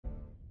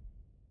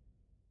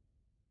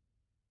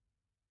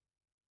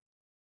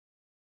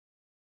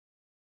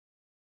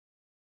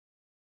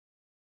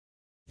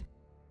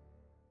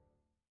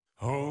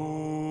Oh,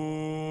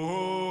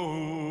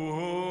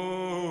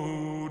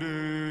 death.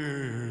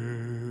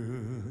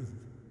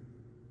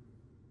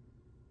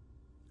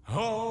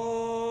 Oh,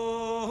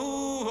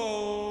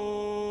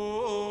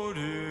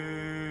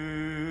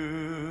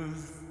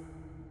 death.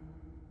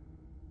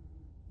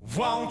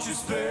 Won't you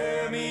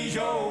spare me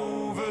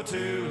over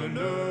till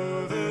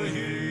another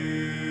year?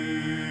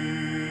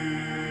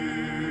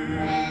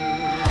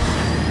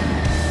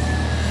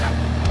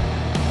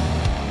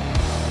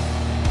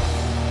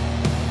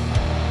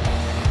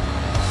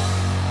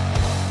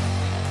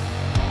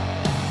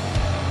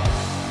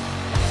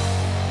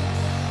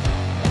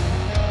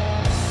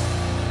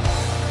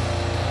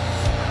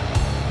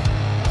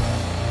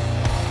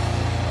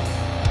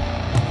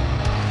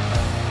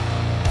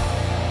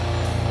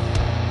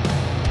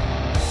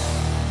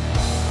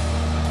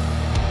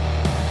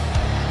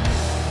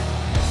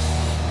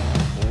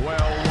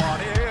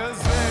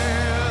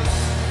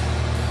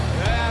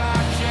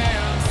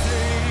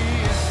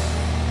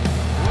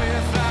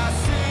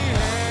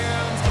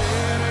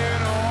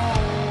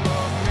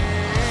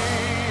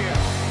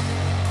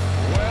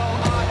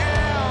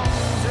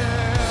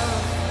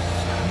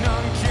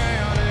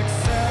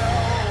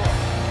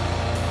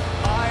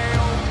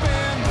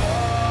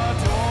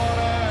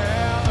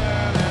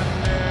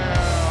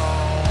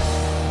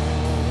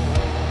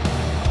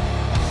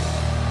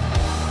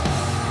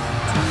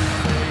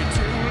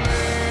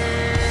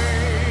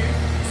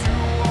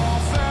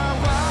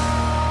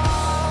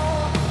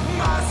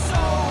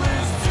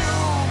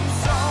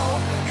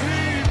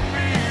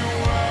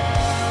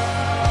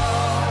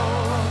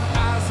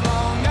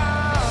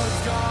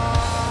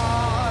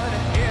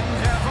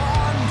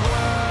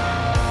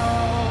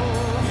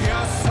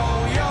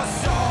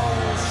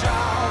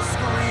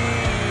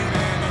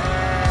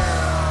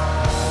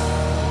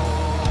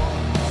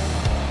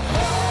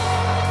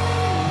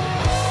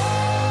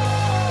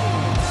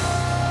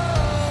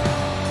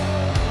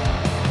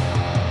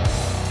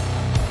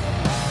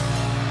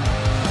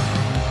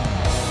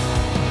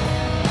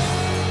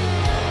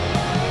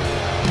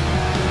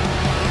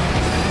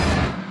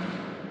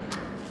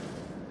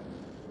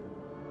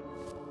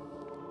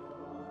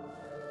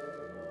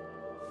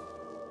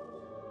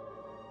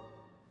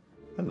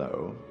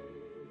 Hello,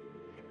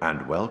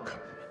 and welcome.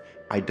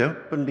 I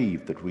don't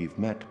believe that we've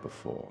met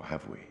before,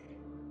 have we?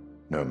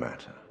 No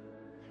matter.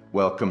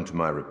 Welcome to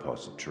my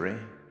repository.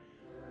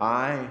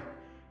 I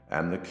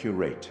am the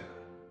curator,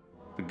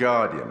 the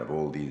guardian of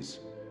all these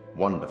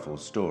wonderful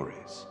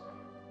stories,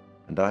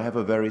 and I have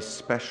a very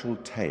special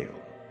tale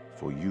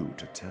for you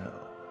to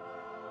tell.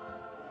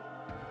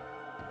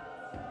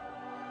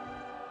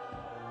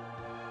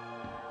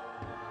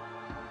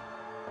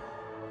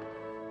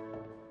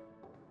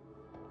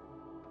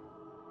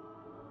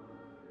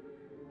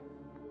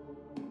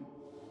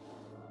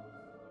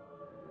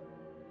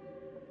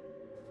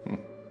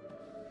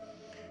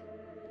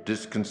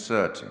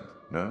 Disconcerting,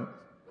 no?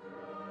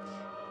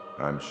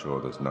 I'm sure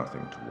there's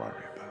nothing to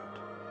worry about.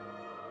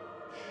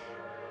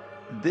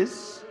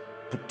 This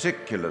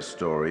particular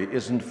story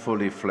isn't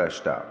fully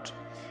fleshed out.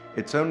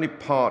 It's only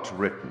part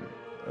written,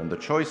 and the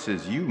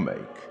choices you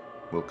make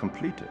will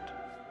complete it.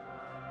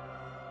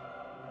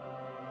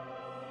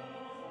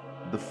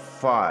 The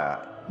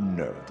fire,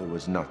 no, there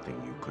was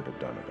nothing you could have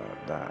done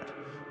about that.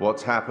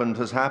 What's happened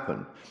has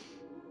happened.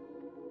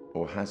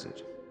 Or has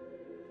it?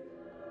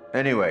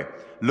 Anyway,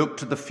 look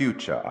to the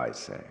future, I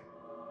say.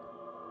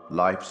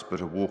 Life's but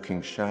a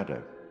walking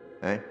shadow,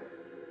 eh?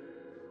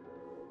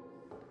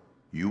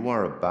 You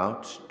are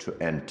about to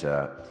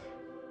enter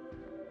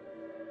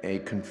a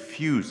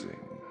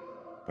confusing,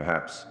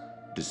 perhaps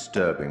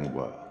disturbing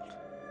world.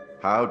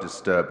 How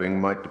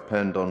disturbing might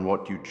depend on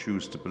what you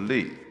choose to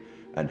believe,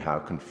 and how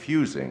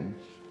confusing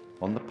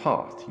on the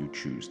path you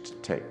choose to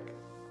take.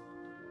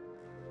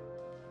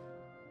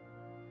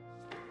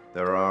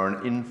 There are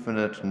an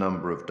infinite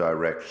number of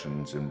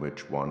directions in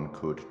which one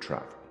could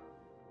travel.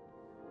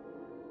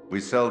 We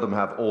seldom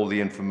have all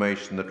the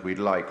information that we'd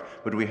like,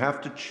 but we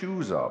have to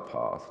choose our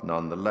path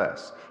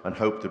nonetheless, and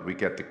hope that we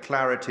get the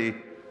clarity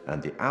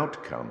and the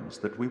outcomes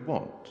that we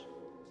want.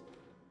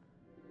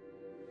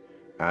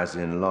 As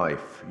in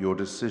life, your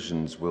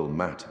decisions will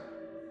matter.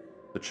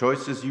 The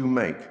choices you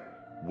make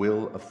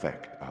will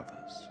affect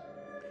others.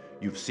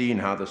 You've seen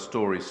how the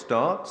story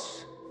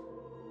starts.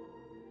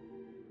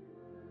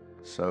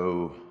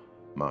 So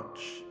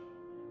much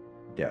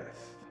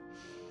death.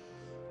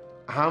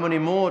 How many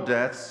more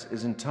deaths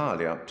is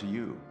entirely up to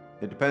you.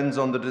 It depends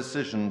on the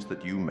decisions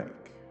that you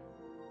make.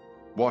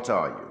 What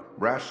are you?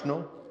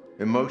 Rational?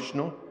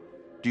 Emotional?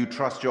 Do you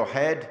trust your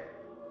head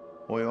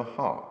or your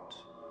heart?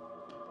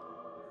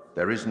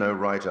 There is no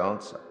right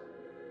answer.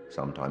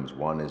 Sometimes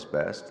one is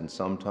best and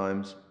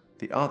sometimes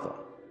the other.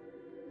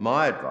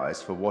 My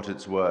advice, for what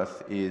it's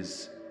worth,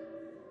 is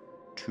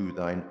to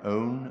thine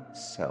own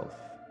self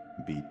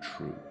be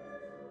true.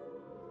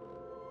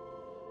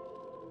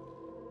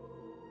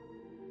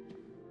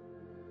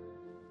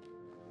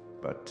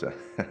 But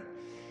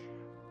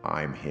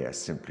I'm here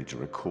simply to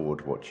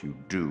record what you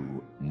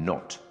do,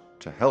 not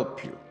to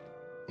help you.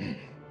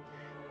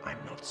 I'm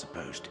not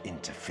supposed to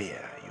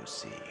interfere, you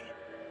see.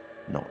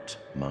 Not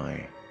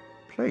my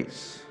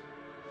place,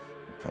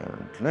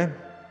 apparently.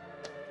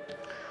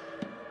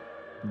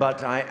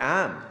 But I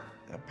am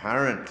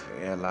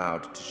apparently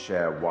allowed to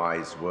share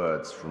wise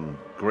words from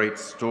great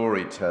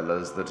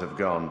storytellers that have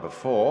gone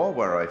before,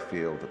 where I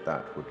feel that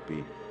that would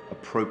be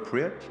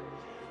appropriate.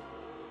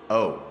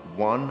 Oh,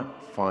 one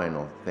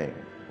final thing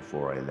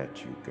before I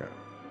let you go.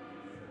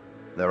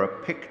 There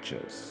are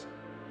pictures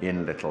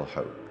in Little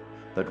Hope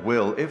that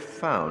will, if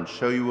found,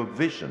 show you a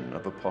vision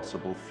of a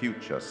possible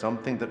future,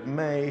 something that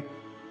may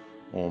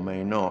or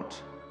may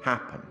not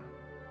happen.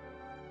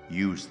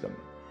 Use them.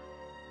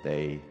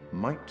 They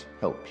might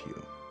help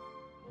you.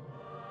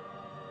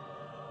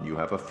 You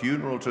have a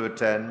funeral to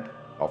attend.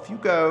 Off you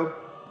go.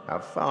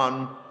 Have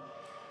fun.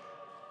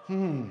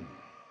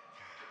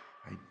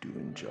 I do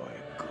enjoy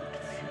a good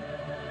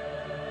funeral.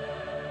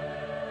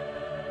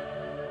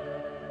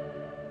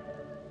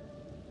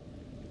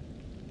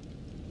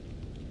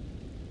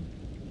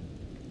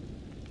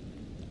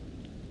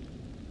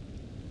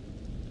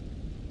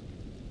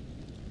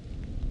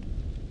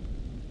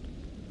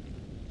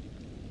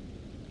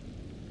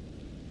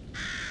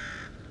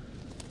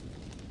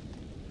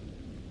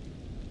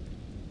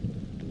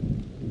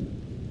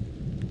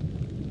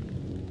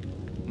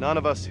 None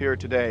of us here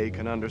today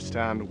can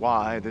understand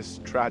why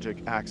this tragic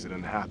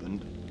accident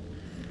happened.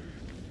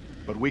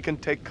 But we can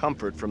take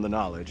comfort from the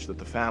knowledge that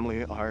the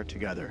family are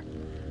together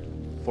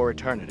for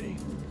eternity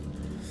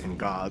in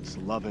God's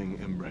loving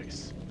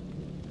embrace.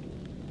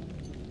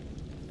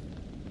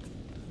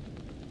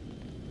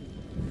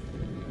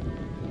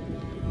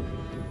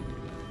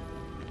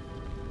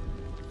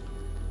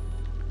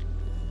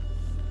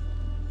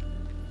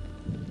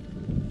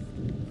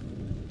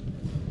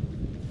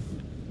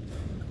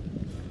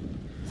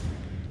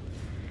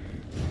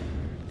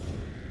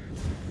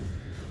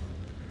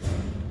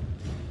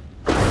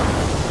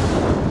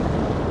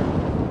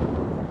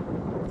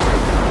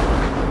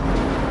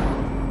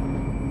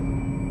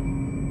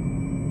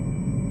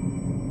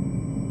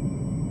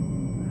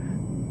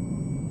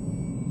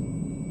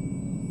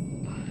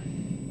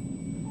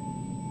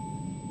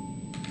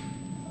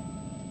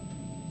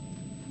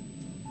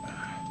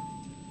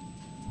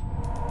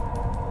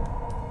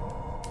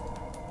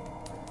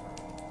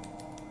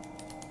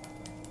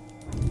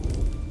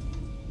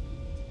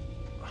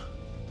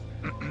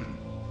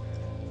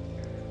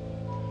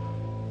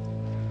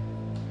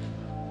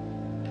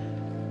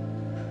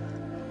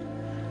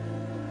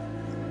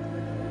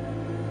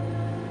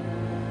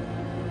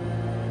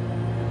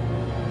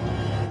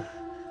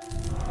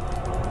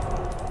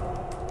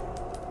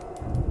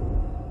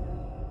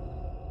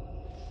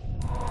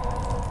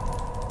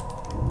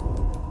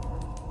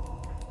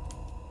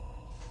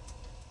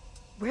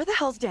 Where the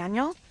hell's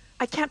Daniel?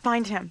 I can't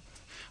find him.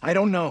 I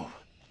don't know.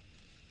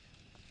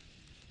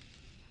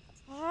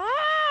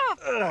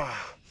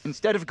 Ah!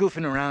 Instead of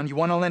goofing around, you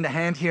want to lend a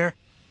hand here?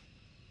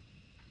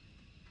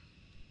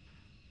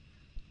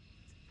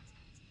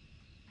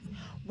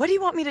 What do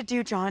you want me to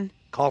do, John?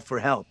 Call for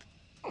help,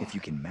 if you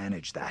can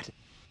manage that.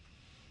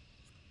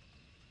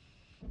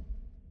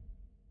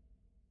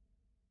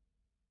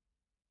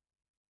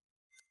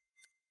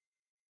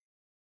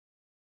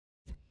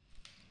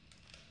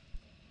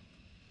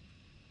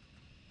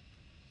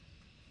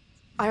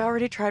 I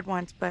already tried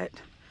once, but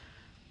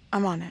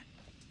I'm on it.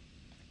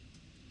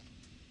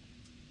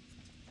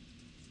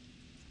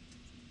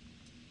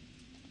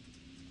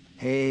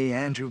 Hey,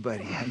 Andrew,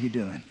 buddy, how you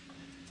doing?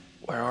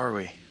 Where are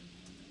we?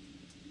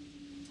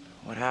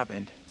 What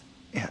happened?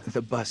 Yeah,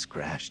 the bus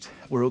crashed.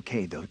 We're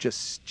okay, though,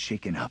 just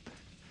shaken up.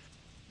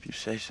 If you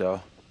say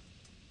so.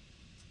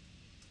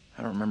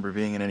 I don't remember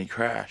being in any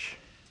crash.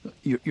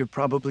 You're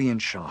probably in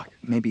shock.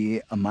 Maybe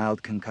a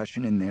mild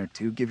concussion in there,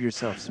 too. Give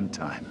yourself some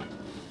time.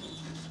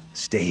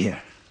 Stay here.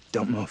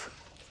 Don't move.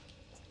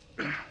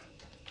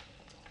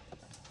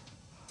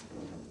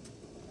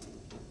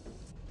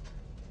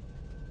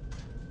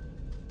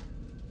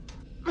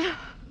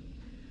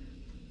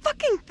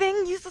 Fucking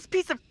thing, useless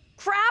piece of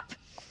crap!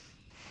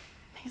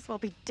 May as well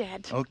be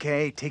dead.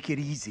 Okay, take it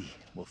easy.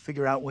 We'll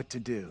figure out what to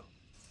do.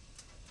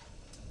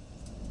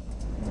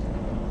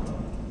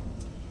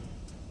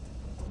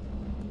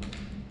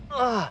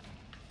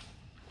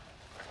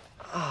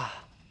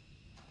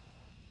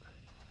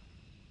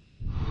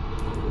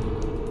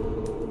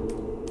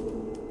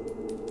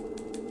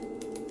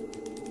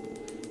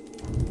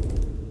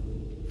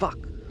 Fuck.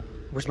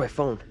 Where's my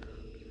phone?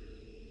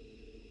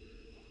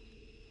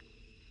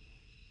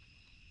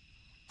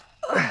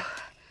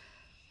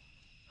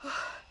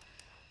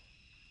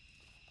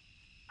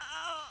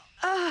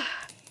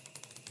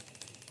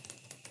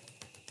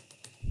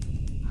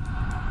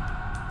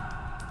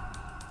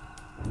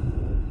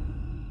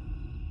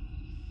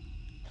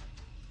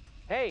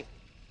 Hey,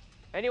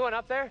 anyone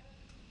up there?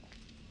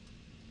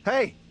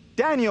 Hey,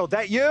 Daniel,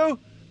 that you?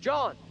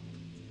 John,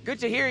 good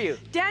to hear you.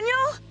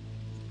 Daniel?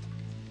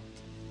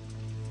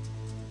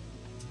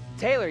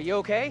 Taylor, you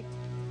okay?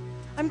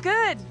 I'm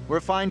good. We're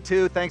fine,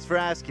 too. Thanks for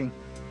asking.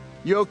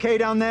 You okay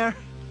down there?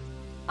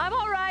 I'm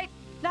all right.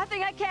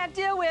 Nothing I can't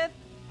deal with.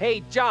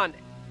 Hey, John,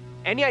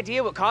 any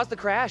idea what caused the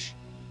crash?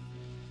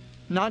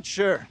 Not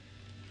sure.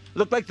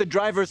 Looked like the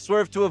driver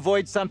swerved to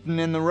avoid something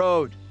in the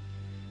road.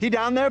 He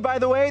down there, by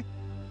the way?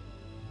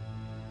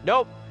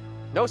 Nope.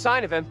 No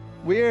sign of him.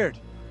 Weird.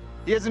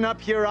 He isn't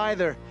up here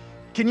either.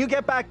 Can you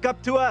get back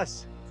up to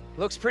us?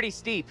 Looks pretty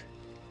steep.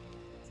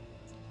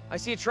 I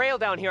see a trail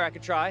down here I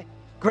could try.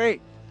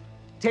 Great.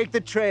 Take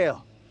the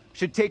trail.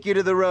 Should take you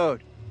to the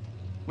road.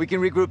 We can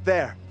regroup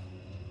there.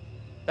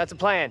 That's a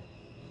plan.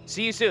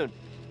 See you soon.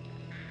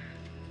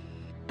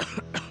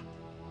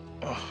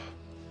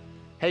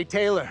 Hey,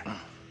 Taylor.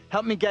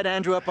 Help me get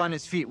Andrew up on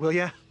his feet, will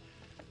ya?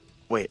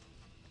 Wait,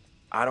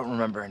 I don't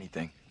remember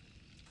anything.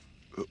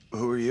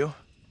 Who are you?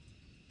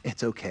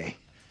 It's okay.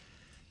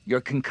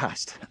 You're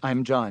concussed.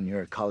 I'm John,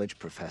 you're a college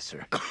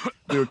professor.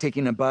 We were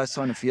taking a bus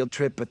on a field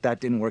trip, but that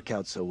didn't work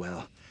out so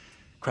well.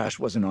 Crash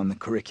wasn't on the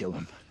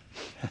curriculum.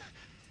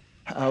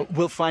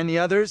 We'll find the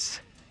others,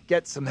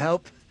 get some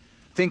help.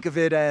 Think of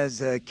it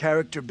as a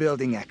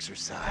character-building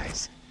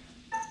exercise.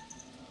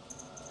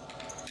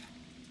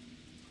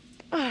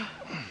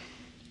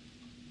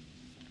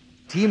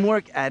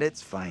 Teamwork at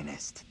its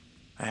finest.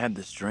 I had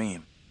this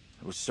dream.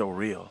 It was so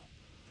real.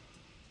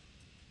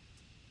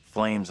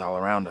 Flames all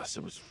around us.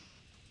 It was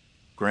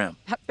grim.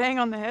 That bang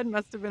on the head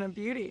must have been a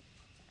beauty.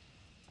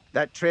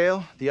 That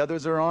trail the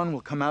others are on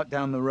will come out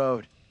down the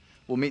road.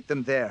 We'll meet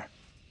them there.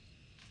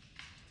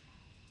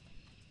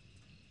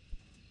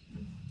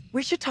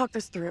 We should talk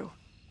this through.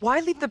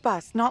 Why leave the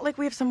bus? Not like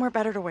we have somewhere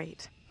better to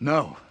wait.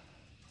 No.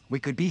 We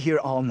could be here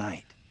all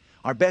night.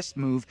 Our best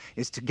move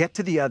is to get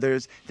to the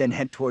others, then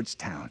head towards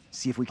town.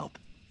 See if we can help.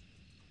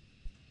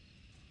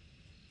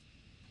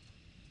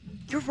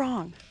 You're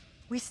wrong.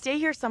 We stay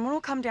here, someone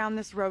will come down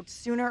this road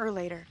sooner or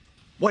later.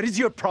 What is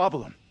your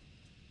problem?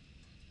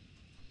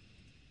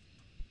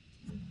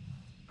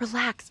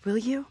 Relax, will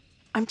you?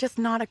 I'm just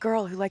not a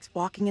girl who likes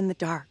walking in the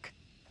dark.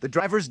 The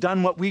driver's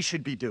done what we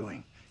should be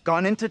doing.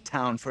 Gone into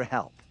town for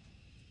help.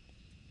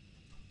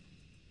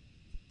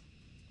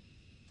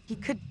 He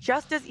could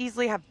just as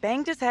easily have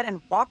banged his head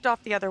and walked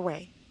off the other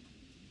way.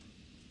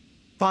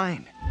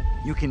 Fine.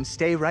 You can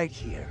stay right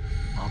here.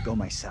 I'll go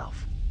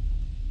myself.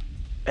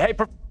 Hey,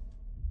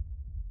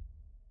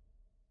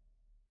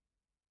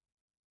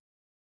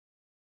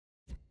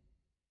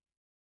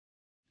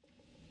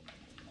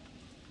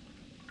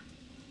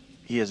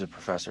 He is a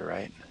professor,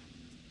 right?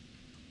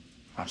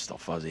 I'm still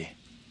fuzzy.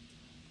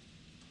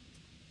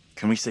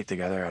 Can we stick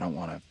together? I don't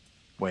want to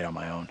wait on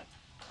my own.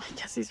 I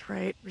guess he's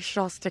right. We should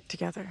all stick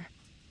together.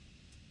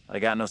 I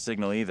got no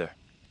signal either.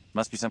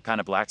 Must be some kind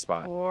of black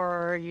spot.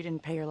 Or you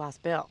didn't pay your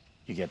last bill.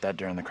 You get that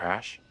during the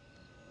crash?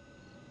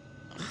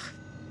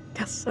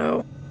 Guess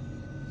so.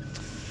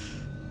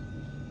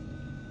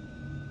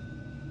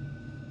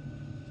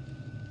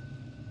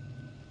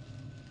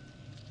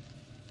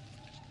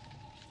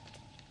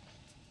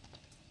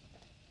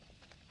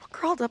 What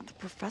crawled up the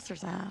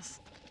professor's ass?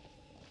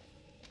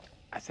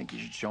 I think you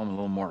should show him a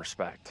little more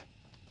respect.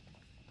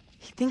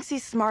 He thinks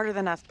he's smarter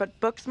than us, but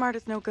book smart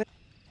is no good.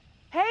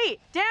 Hey,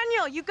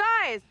 Daniel, you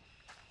guys!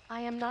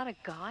 I am not a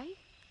guy?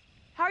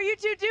 How are you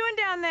two doing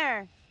down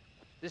there?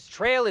 This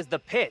trail is the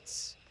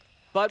pits,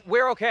 but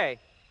we're okay.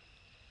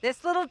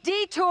 This little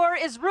detour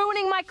is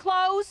ruining my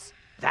clothes.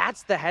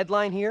 That's the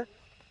headline here?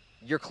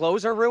 Your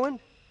clothes are ruined?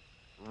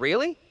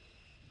 Really?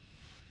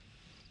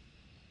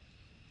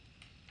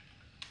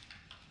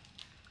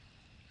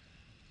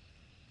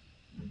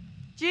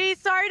 Gee,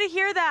 sorry to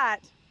hear that.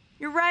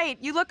 You're right,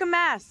 you look a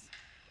mess.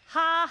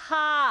 Ha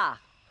ha!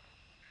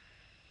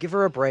 Give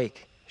her a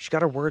break. She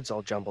got her words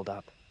all jumbled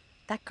up.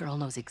 That girl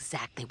knows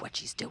exactly what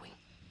she's doing.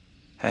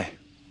 Hey,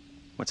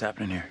 what's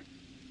happening here?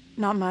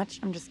 Not much,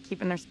 I'm just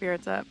keeping their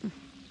spirits up.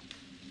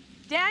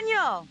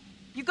 Daniel,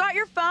 you got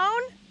your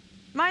phone?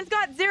 Mine's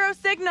got 0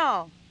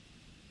 signal.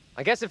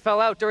 I guess it fell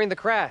out during the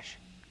crash.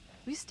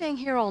 We staying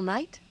here all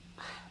night?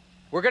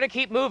 We're gonna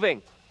keep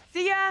moving.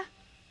 See ya.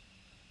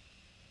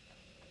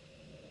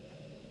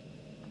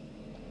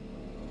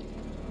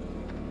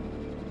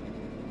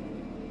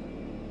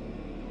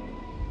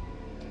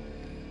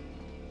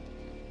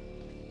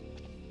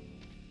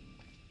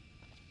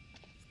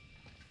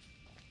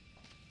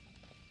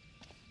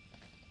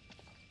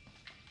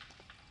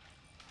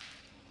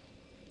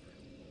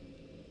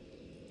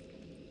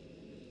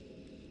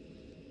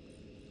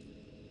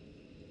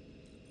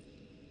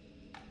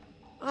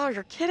 Oh,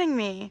 you're kidding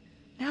me.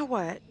 Now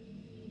what?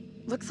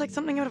 Looks like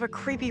something out of a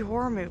creepy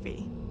horror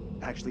movie.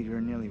 Actually, you're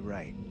nearly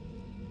right.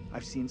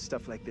 I've seen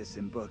stuff like this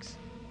in books.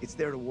 It's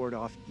there to ward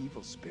off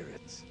evil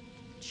spirits.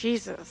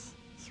 Jesus,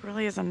 this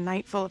really is a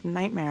night full of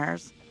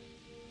nightmares.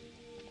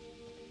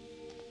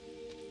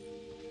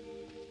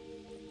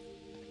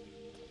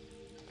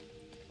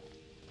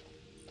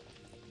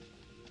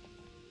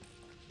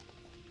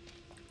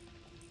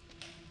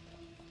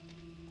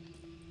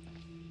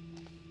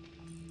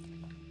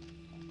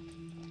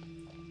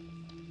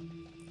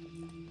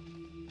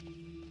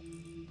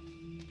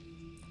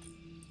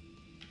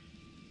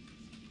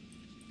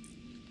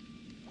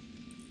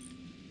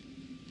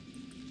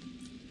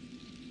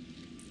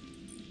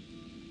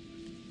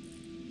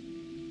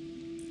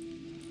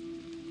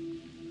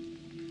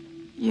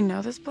 you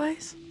know this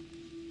place?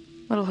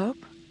 Little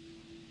Hope?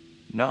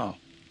 No.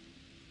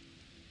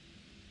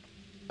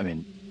 I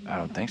mean, I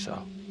don't think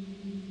so.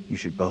 You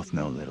should both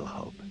know Little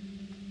Hope.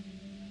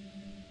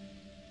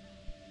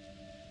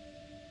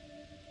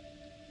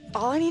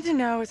 All I need to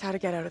know is how to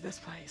get out of this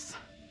place.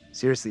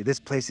 Seriously, this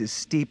place is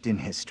steeped in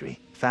history.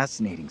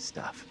 Fascinating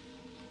stuff.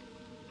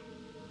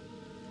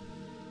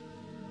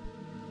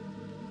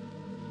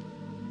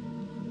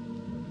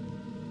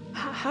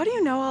 How do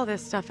you know all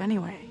this stuff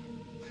anyway?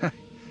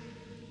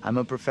 I'm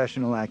a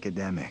professional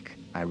academic.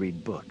 I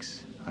read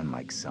books,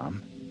 unlike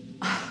some.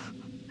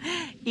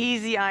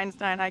 Easy,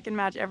 Einstein. I can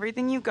match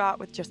everything you got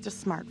with just a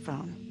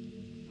smartphone.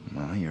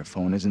 Well, your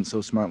phone isn't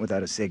so smart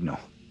without a signal.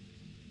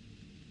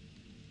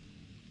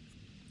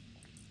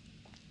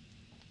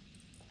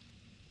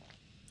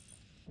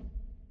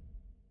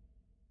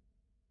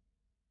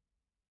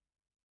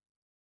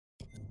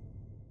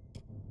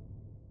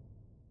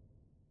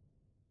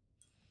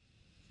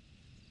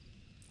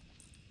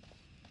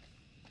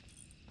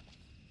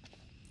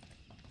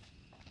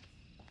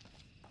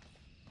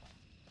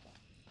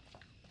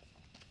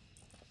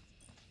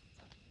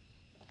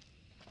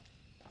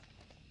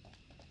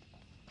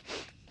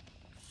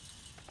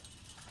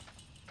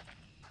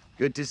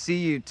 Good to see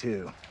you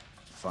two.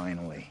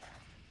 Finally.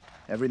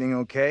 Everything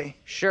okay?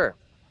 Sure.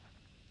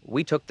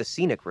 We took the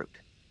scenic route.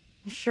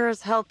 You sure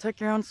as hell took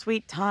your own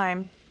sweet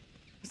time.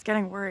 I was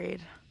getting worried.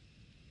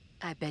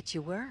 I bet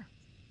you were.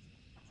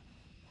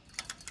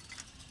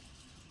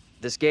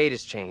 This gate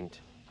is chained.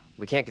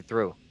 We can't get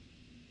through.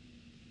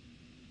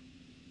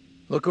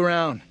 Look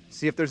around.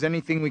 See if there's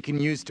anything we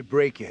can use to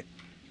break it.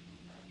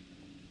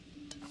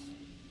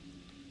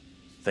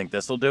 Think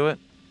this'll do it?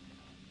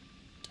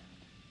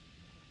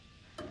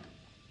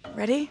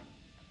 Ready?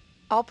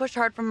 I'll push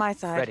hard from my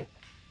side. Ready.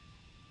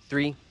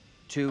 3,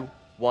 2,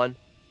 1,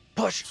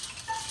 push!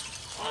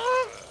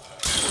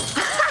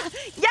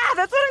 Yeah,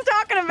 that's what I'm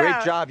talking about!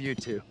 Great job, you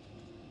two.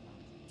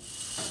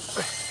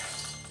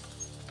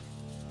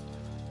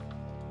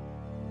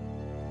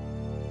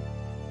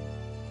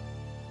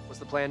 What's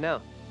the plan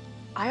now?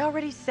 I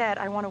already said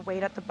I want to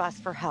wait at the bus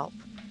for help,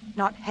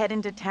 not head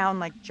into town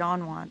like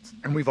John wants.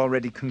 And we've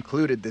already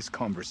concluded this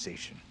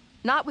conversation.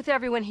 Not with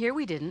everyone here,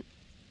 we didn't.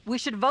 We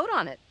should vote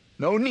on it.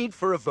 No need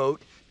for a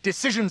vote.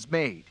 Decision's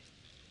made.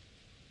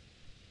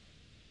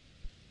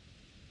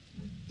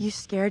 You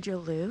scared you'll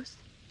lose?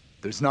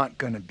 There's not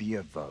gonna be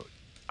a vote.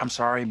 I'm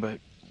sorry, but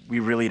we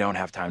really don't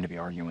have time to be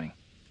arguing.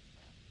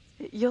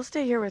 You'll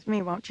stay here with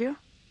me, won't you?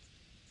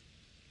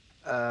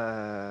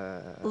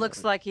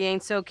 Looks like he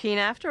ain't so keen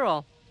after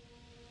all.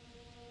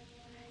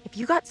 If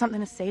you got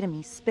something to say to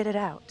me, spit it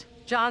out.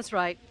 John's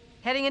right.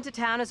 Heading into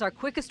town is our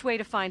quickest way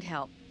to find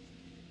help.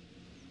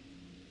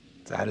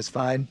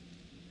 Satisfied?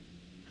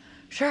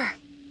 Sure.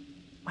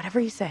 Whatever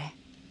you say.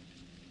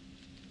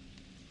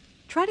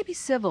 Try to be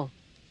civil.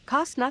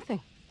 Costs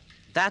nothing.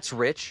 That's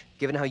rich,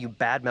 given how you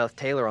badmouthed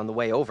Taylor on the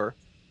way over.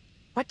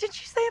 What did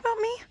she say about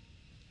me?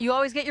 You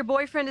always get your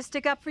boyfriend to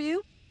stick up for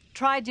you?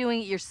 Try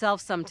doing it yourself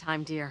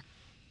sometime, dear.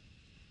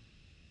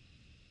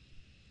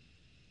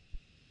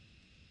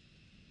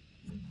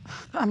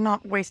 I'm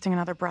not wasting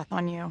another breath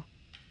on you.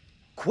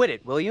 Quit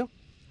it, will you?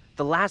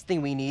 The last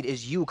thing we need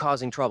is you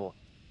causing trouble.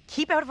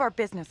 Keep out of our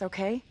business,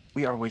 okay?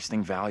 We are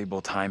wasting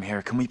valuable time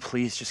here. Can we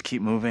please just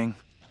keep moving?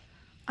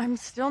 I'm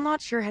still not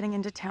sure heading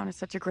into town is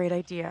such a great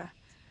idea.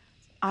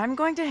 I'm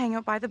going to hang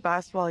out by the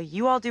bus while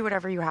you all do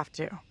whatever you have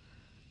to.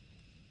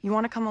 You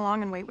want to come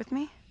along and wait with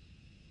me?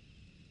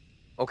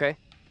 Okay.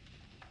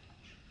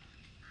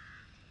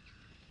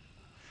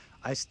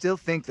 I still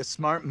think the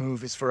smart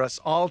move is for us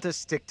all to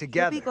stick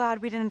together. You'll be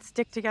glad we didn't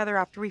stick together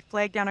after we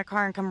flagged down a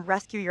car and come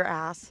rescue your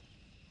ass.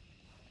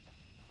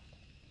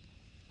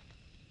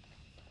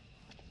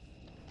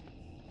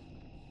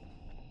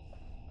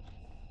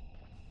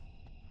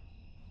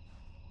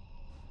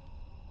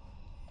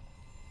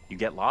 You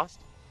get lost?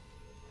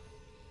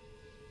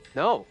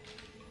 No,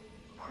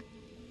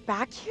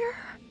 Back here?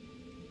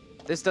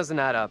 this doesn't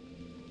add up.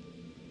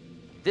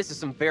 This is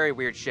some very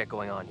weird shit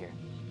going on here.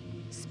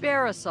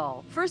 Spare us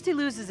all. First he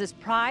loses his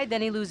pride,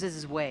 then he loses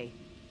his way.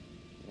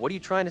 What are you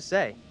trying to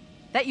say?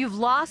 That you've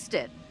lost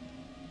it.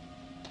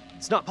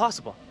 It's not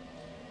possible.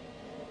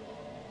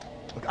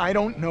 Look, I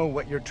don't know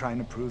what you're trying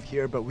to prove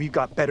here, but we've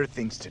got better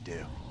things to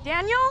do.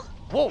 Daniel?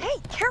 Whoa! Hey,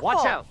 careful!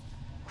 Watch out!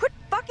 Quit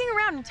fucking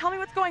around and tell me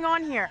what's going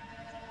on here.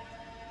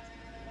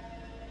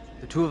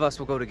 The two of us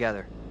will go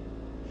together.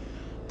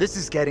 This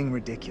is getting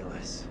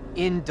ridiculous.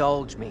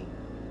 Indulge me.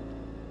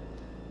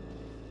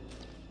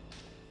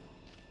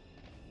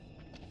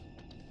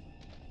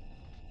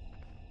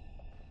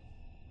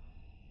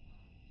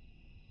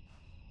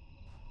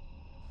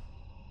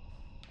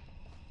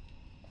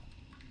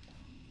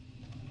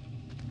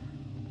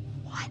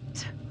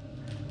 What?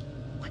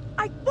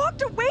 I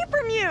walked away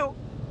from you!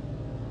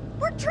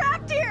 We're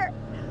trapped here!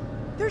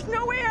 There's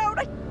no way out!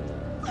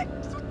 I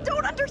just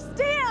don't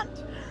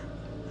understand!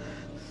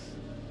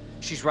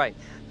 She's right.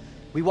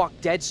 We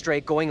walked dead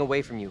straight going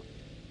away from you.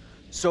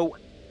 So,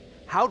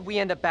 how'd we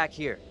end up back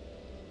here?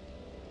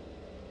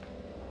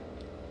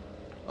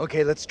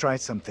 Okay, let's try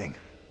something.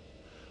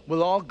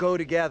 We'll all go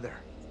together.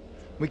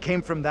 We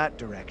came from that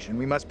direction.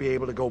 We must be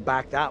able to go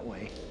back that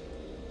way.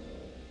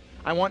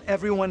 I want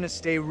everyone to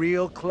stay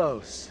real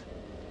close.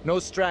 No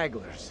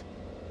stragglers.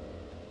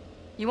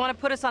 You want to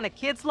put us on a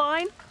kid's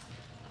line?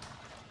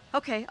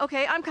 Okay,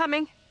 I'm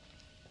coming.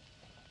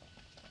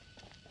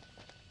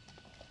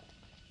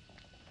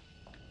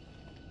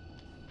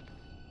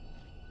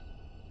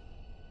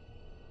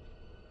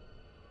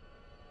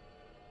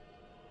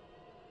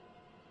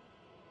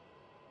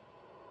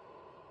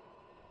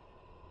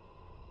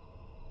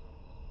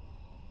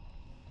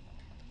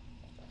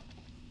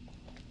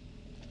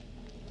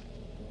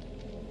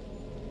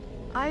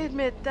 I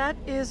admit, that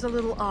is a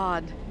little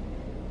odd.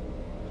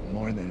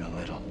 More than a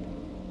little.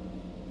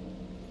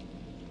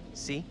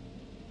 See?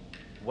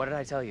 What did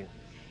I tell you?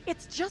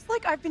 It's just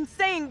like I've been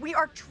saying, we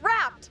are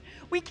trapped!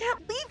 We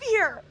can't leave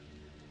here!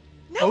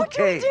 Now what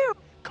do we Okay, do?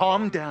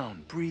 calm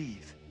down,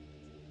 breathe.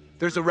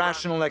 There's a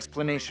rational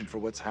explanation for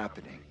what's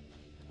happening.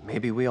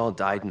 Maybe we all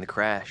died in the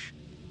crash.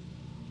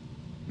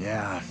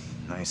 Yeah,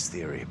 nice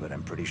theory, but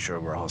I'm pretty sure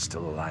we're all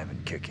still alive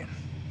and kicking.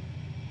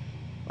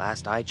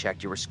 Last I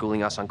checked, you were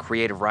schooling us on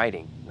creative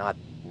writing, not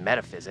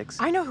metaphysics.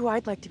 I know who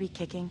I'd like to be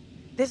kicking.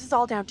 This is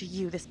all down to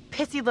you, this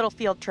pissy little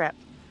field trip.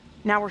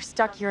 Now we're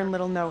stuck here in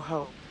Little No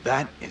Hope.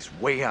 That is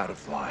way out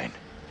of line.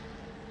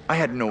 I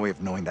had no way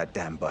of knowing that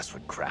damn bus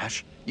would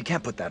crash. You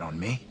can't put that on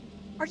me.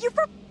 Are you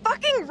for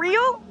fucking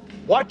real?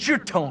 Watch your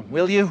tone,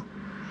 will you?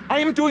 I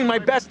am doing my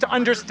best to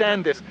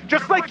understand this,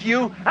 just like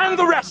you and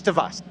the rest of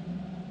us.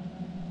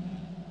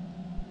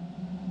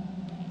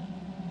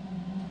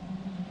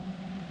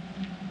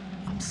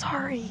 I'm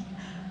sorry.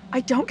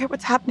 I don't get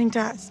what's happening to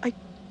us. I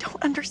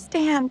don't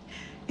understand.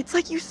 It's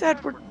like you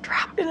said, we're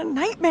trapped in a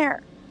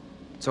nightmare.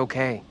 It's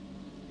okay.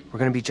 We're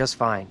gonna be just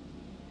fine.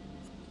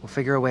 We'll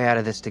figure a way out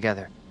of this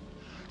together.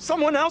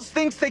 Someone else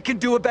thinks they can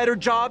do a better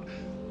job?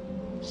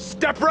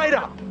 Step right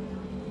up!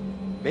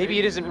 Maybe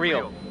it isn't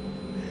real.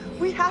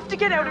 We have to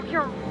get out of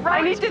here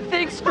right I need to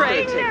think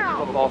straight.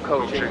 now. Football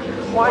coaching.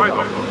 Why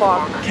the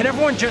fuck? Can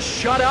everyone just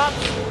shut up?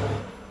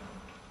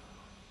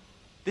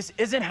 This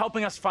isn't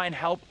helping us find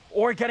help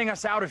or getting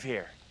us out of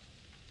here.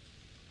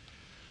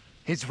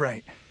 He's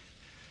right.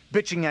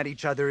 Bitching at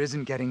each other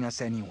isn't getting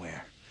us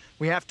anywhere.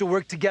 We have to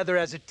work together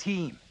as a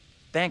team.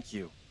 Thank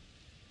you.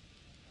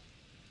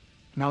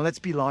 Now let's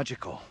be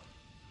logical.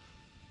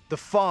 The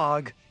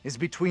fog is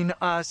between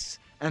us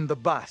and the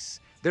bus.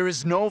 There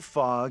is no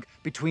fog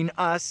between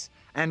us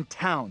and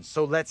town,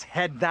 so let's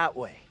head that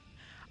way.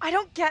 I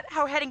don't get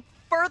how heading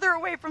further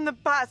away from the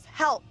bus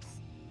helps.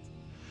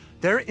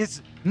 There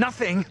is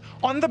nothing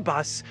on the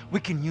bus we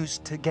can use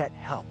to get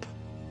help.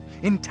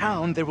 In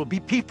town, there will be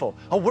people,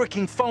 a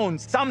working phone,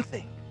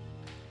 something.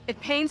 It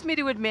pains me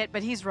to admit,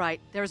 but he's right.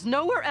 There's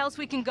nowhere else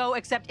we can go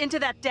except into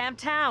that damn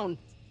town.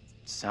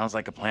 Sounds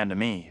like a plan to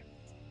me.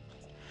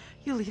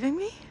 You leaving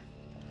me?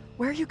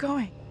 Where are you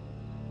going?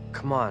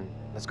 Come on,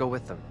 let's go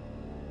with them.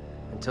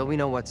 Until we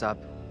know what's up,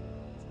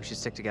 we should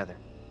stick together.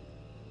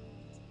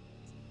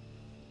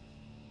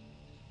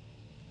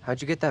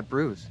 How'd you get that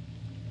bruise?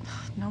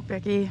 No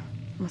biggie.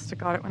 Must have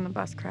got it when the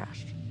bus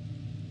crashed.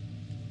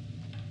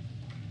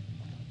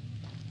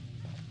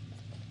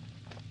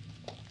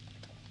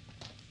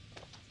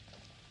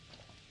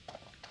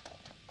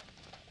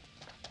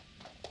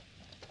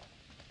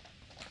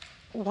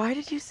 Why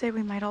did you say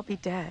we might all be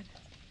dead?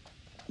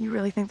 You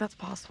really think that's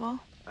possible?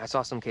 I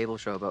saw some cable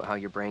show about how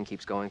your brain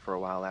keeps going for a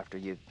while after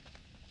you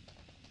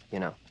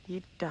know.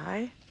 You'd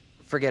die?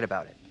 Forget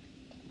about it.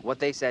 What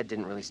they said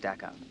didn't really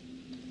stack up.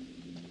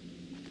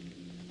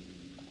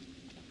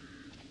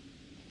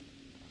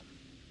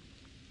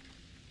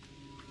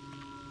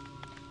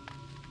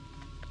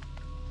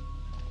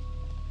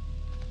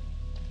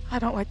 I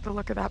don't like the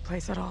look of that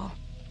place at all.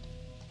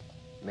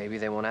 Maybe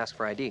they won't ask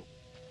for ID.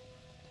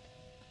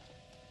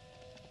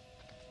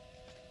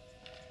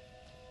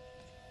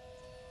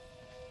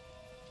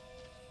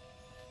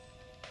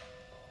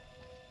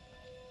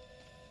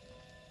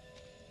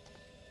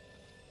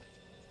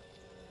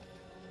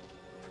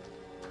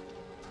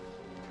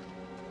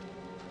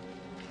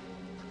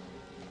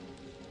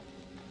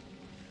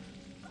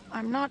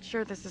 I'm not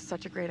sure this is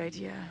such a great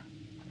idea.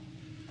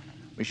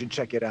 We should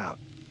check it out.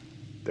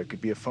 There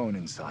could be a phone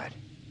inside.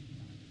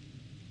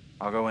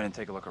 I'll go in and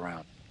take a look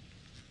around.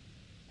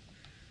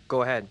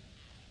 Go ahead.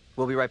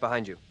 We'll be right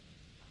behind you.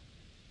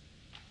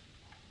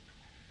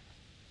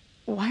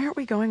 Why aren't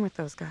we going with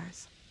those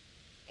guys?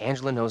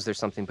 Angela knows there's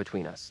something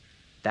between us.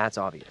 That's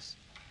obvious.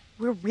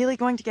 We're really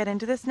going to get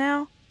into this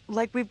now?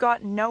 Like we've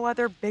got no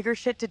other bigger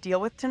shit to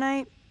deal with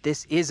tonight?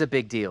 This is a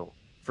big deal.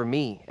 For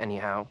me,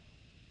 anyhow.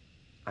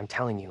 I'm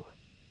telling you,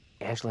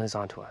 Angela is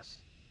onto us.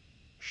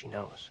 She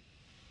knows.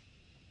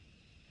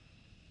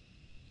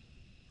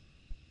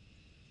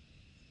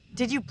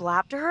 Did you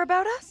blab to her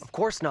about us? Of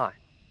course not.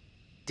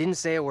 Didn't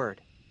say a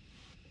word.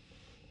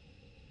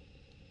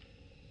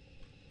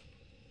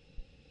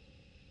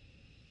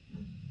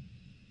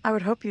 I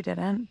would hope you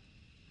didn't.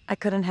 I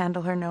couldn't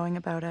handle her knowing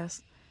about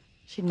us.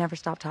 She'd never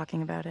stop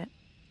talking about it.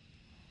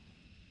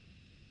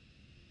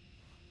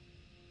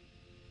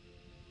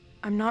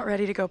 I'm not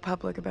ready to go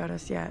public about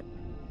us yet.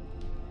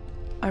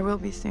 I will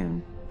be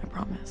soon, I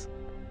promise.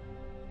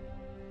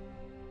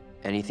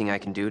 Anything I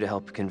can do to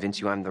help convince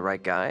you I'm the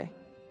right guy?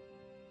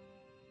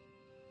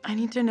 I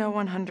need to know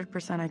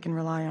 100% I can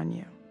rely on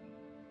you.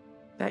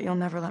 That you'll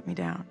never let me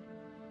down.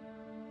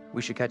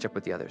 We should catch up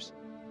with the others.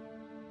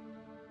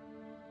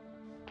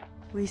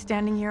 We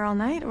standing here all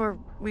night, or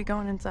we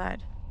going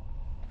inside?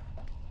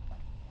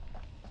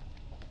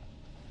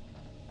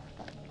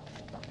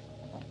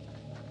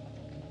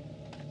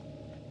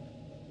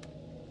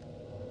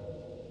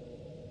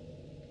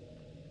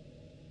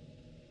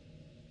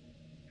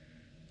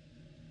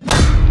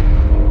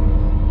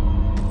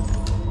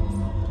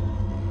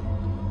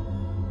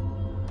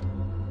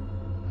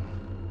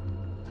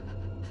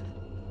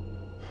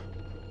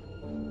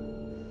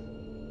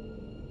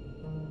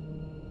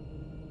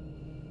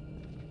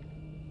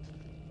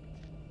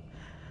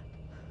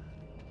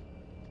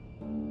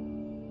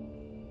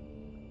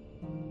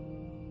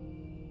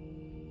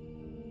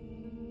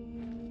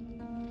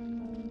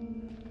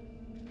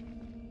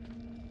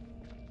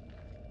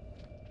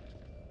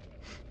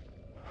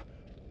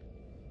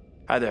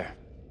 Hi there.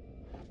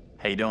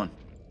 How you doing?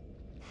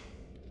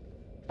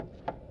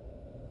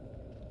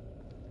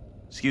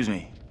 Excuse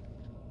me,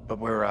 but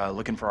we're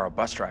looking for our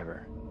bus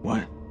driver.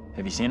 What?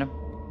 Have you seen him?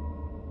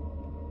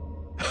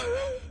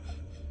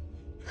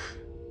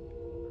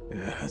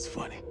 Yeah, that's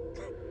funny.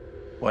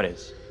 What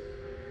is?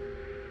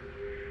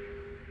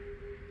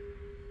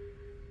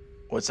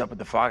 What's up with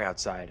the fog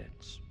outside?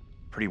 It's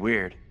pretty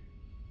weird.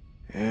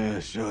 Yeah,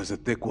 sure is a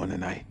thick one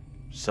tonight.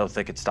 So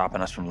thick it's stopping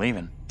us from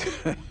leaving.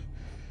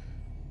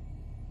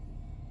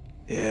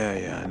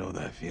 Yeah, I know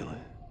that feeling.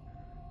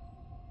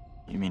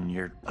 You mean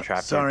you're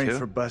trapped Sorry here too?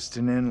 for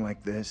busting in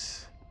like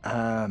this.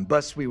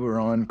 Bus we were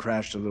on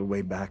crashed a little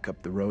way back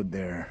up the road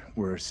there.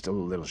 We're still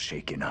a little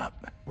shaken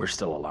up. We're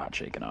still a lot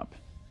shaken up.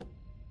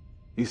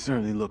 You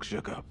certainly look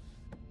shook up.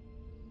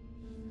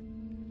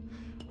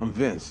 I'm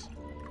Vince.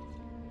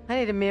 I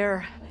need a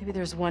mirror. Maybe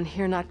there's one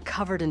here not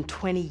covered in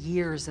 20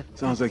 years of...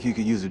 Sounds like you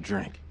could use a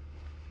drink.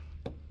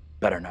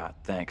 Better not,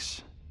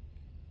 thanks.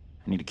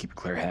 I need to keep a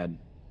clear head.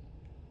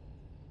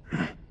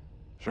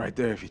 It's right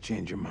there if you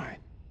change your mind.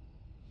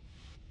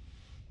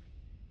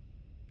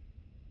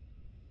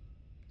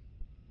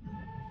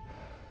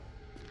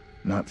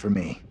 Not for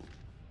me.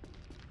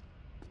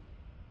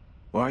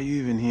 Why are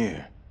you even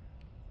here?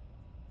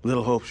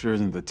 Little Hope sure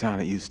isn't the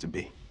town it used to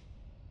be.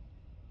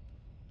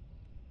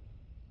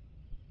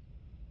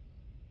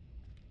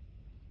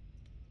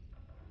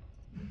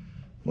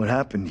 What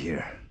happened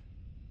here?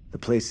 The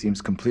place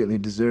seems completely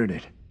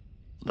deserted.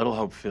 Little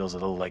Hope feels a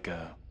little like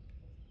a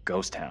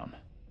ghost town.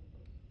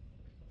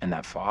 And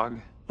that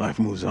fog? Life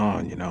moves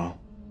on, you know.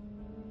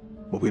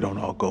 But we don't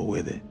all go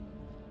with it.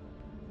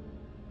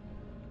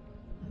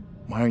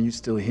 Why are you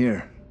still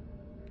here?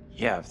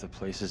 Yeah, if the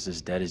place is as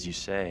dead as you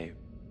say,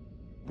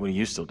 what are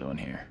you still doing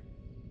here?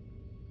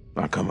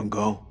 I come and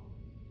go.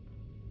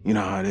 You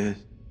know how it is.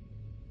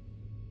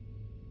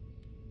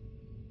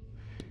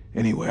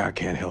 Anyway, I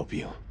can't help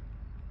you.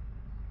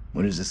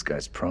 What is this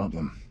guy's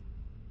problem?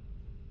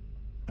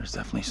 There's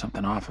definitely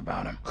something off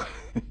about him.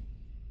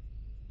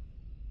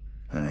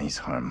 He's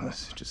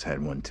harmless. Just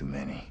had one too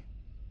many.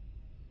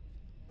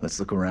 Let's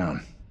look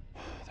around.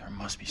 There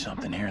must be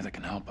something here that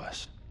can help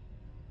us.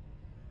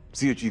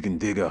 See what you can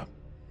dig up.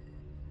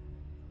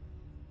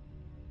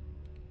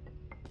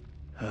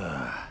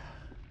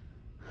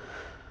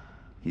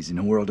 He's in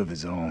a world of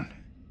his own.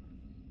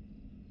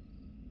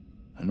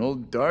 An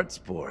old darts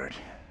board.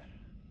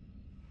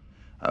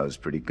 I was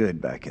pretty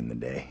good back in the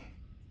day.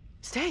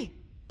 Stay.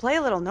 Play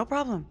a little, no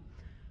problem.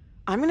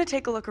 I'm gonna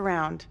take a look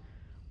around.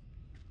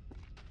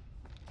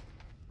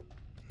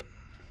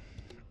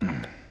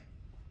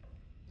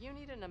 You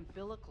need an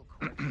umbilical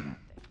cord for that thing.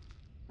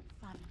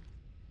 Fun.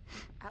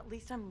 At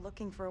least I'm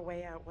looking for a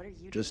way out. What are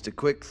you Just a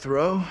quick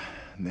throw,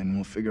 and then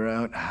we'll figure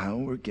out how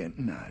we're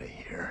getting out of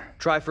here.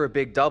 Try for a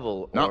big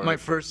double, Not or... my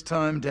first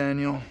time,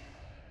 Daniel.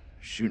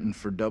 Shooting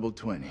for double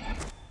 20.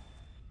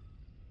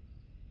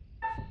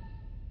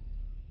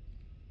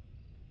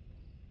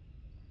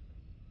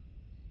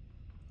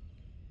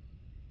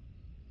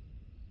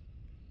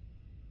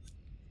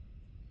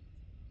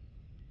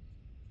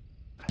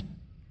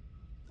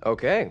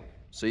 Okay,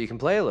 so you can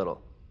play a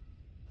little.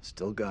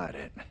 Still got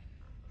it.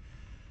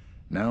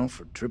 Now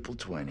for triple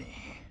 20.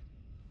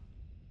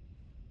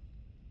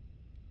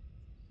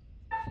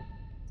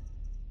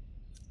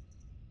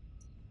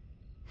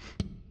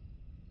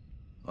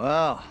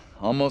 Well,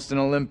 almost an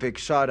Olympic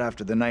shot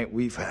after the night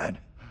we've had.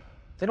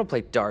 They don't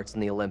play darts in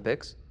the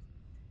Olympics.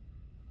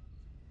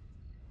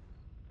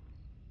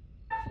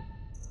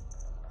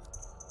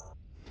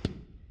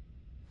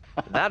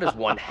 That is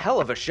one hell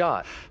of a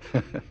shot.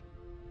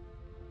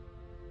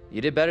 You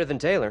did better than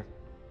Taylor.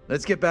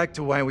 Let's get back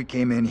to why we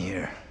came in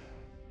here.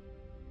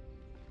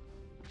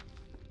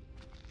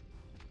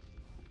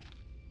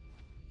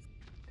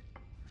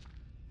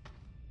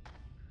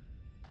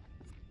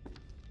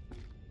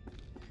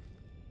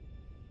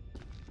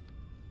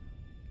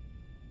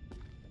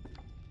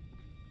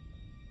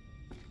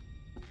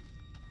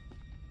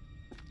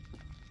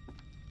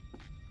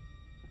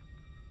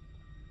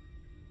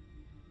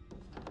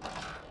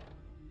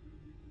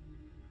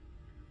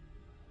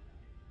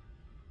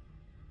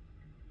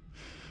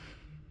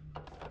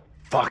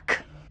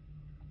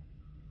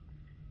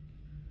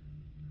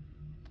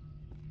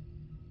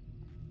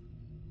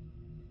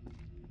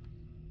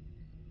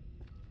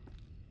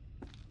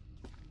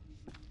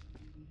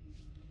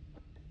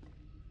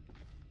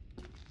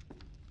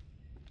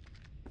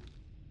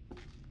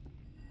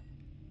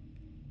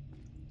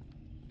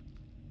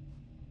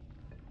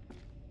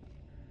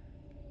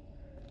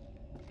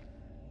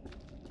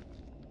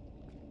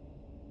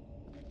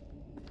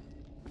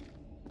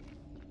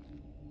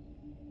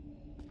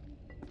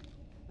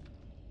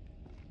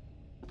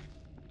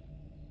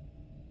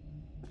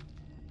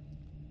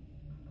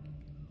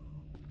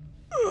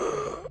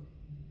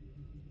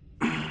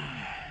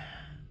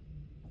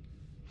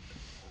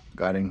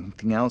 Got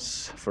anything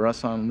else for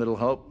us on Little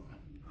Hope?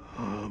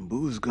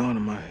 Booze gone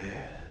in my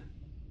head.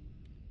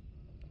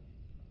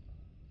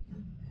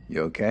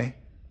 You okay?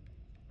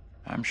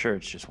 I'm sure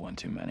it's just one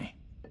too many.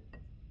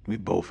 We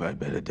both had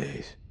better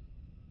days.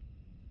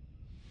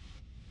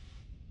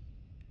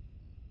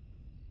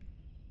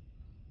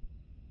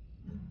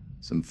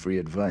 Some free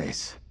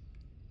advice.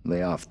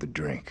 Lay off the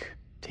drink.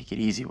 Take it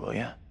easy, will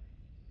ya?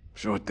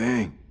 Sure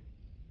thing.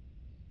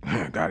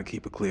 Gotta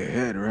keep a clear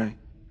head, right?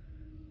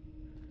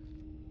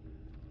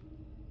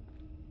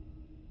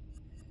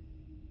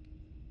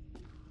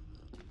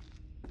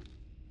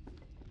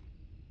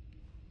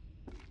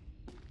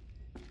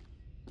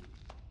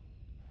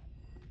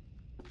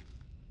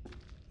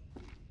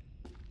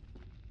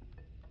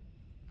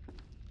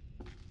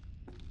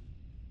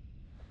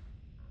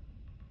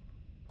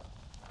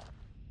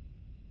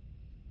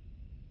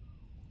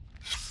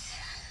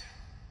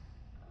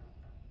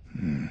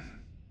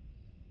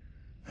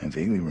 I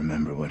vaguely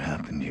remember what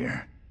happened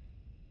here.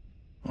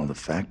 All the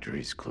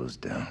factories closed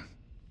down.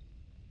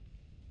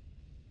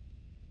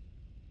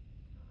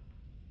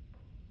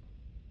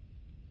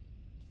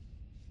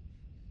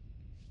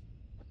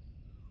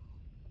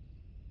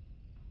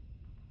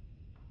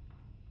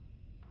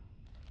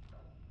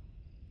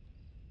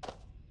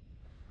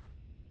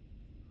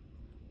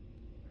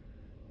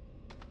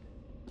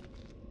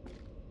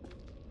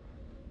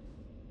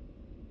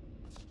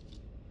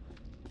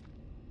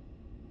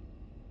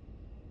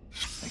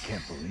 I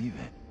can't believe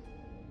it.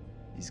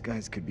 These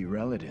guys could be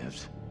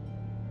relatives.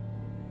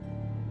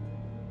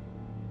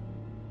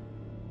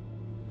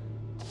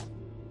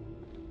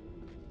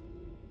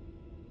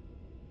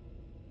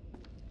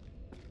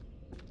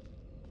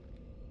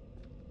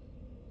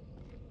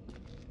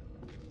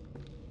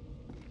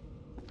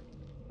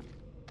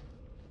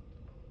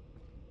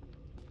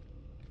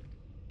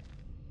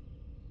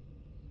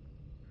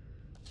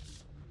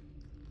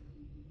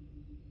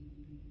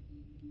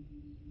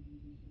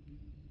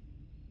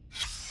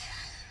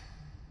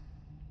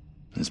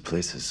 This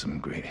place has some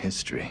great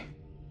history.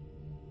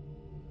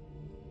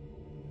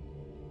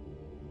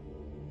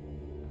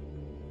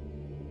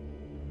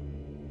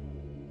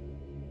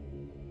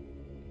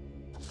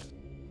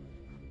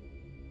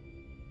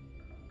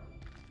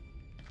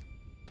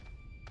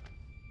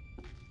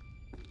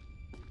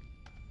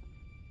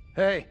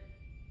 Hey,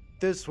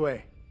 this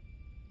way.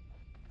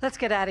 Let's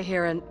get out of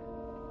here and...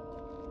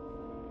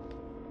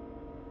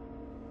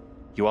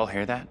 You all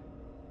hear that?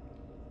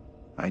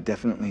 I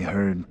definitely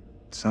heard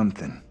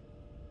something.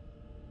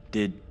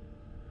 Did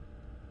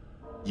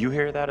you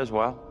hear that as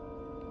well?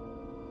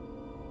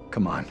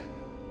 Come on.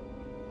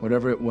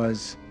 Whatever it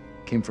was,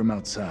 came from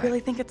outside. Really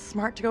think it's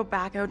smart to go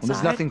back outside? Well,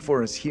 there's nothing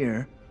for us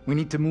here. We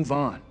need to move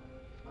on.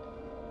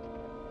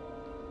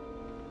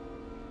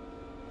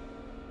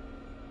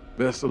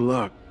 Best of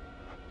luck.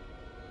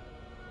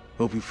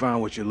 Hope you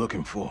find what you're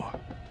looking for.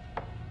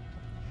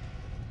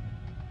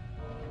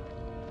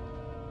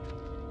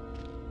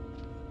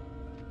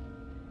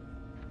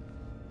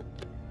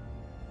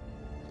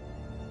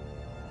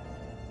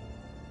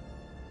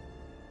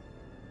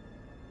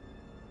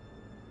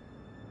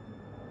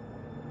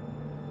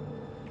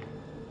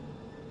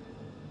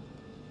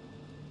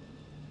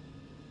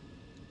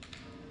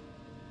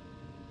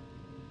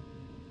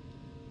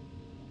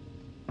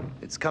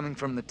 It's coming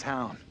from the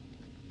town.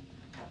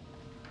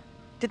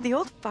 Did the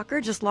old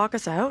fucker just lock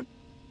us out?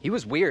 He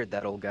was weird,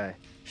 that old guy.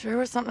 Sure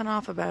was something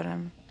off about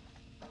him.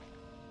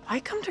 Why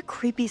come to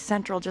Creepy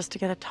Central just to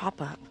get a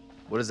top-up?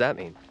 What does that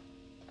mean?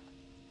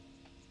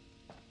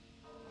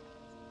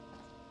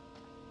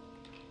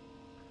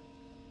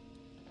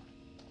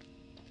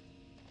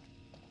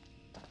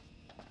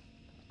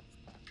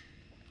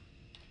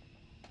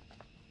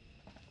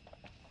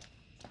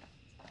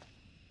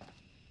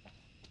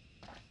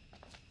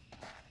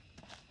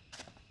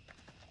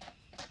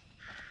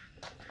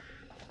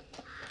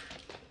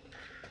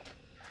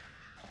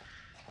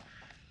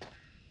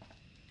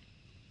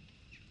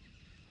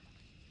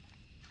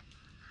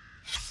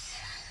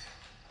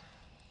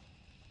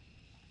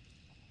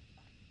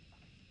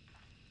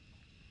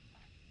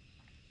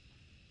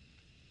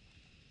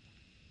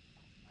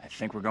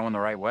 I think we're going the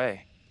right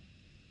way.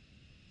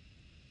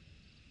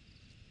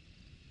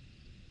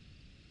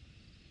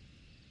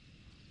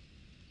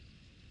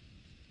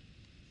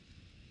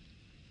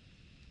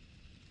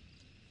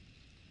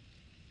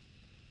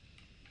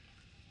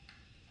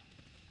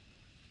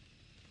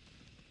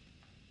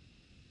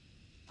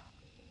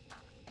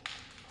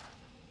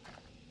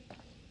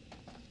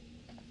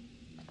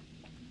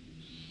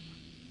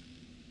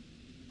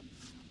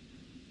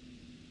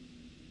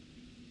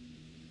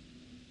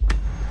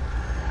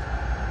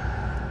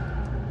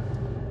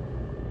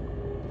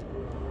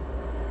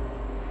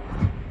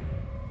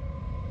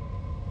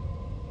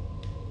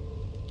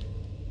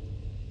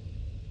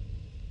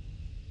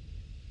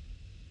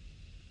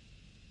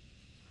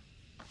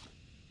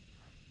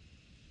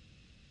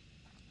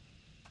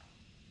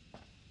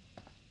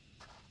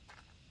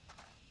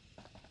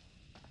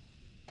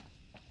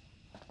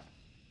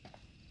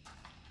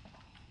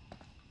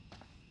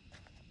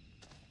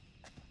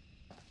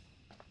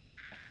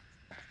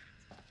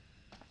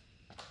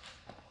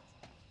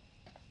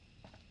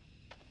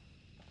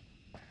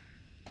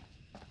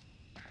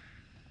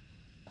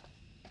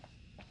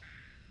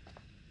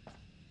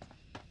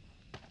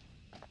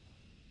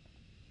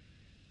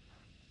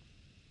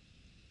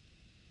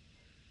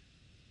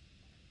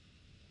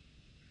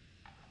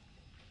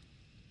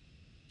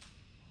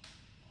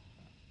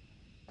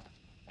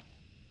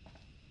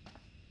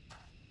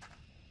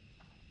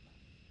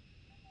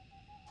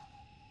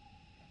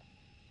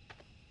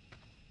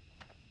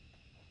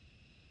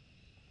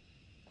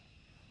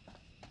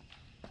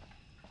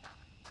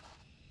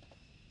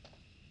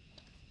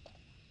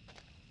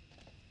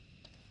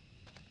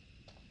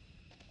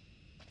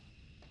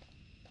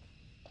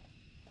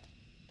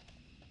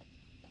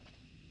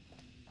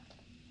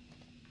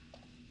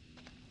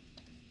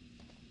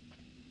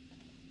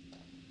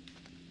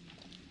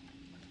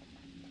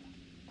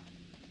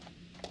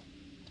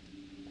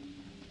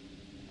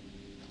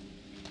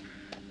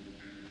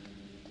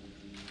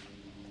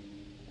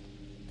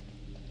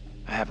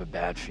 have a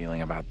bad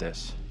feeling about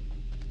this.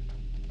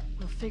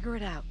 We'll figure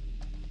it out.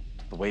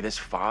 The way this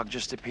fog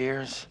just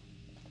appears,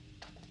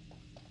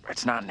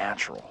 it's not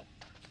natural.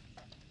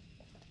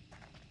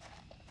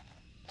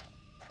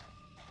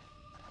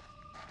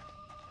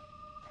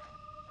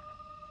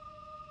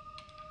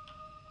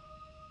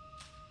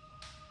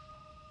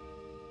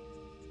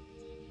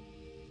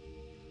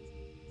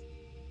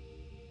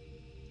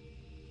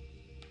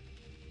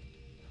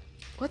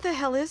 What the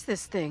hell is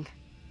this thing?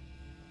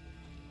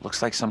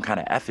 Looks like some kind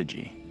of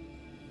effigy.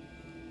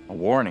 A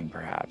warning,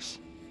 perhaps.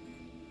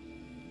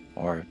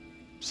 Or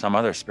some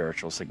other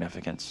spiritual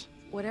significance.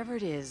 Whatever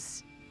it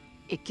is,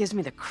 it gives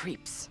me the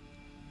creeps.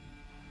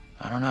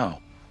 I don't know.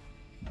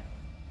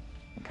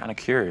 I'm kind of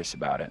curious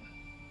about it.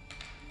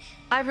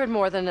 I've heard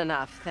more than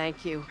enough,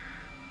 thank you.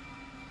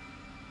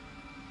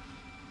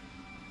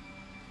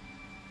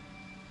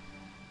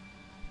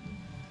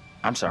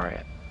 I'm sorry,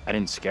 I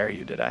didn't scare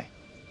you, did I?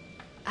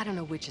 I don't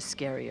know which is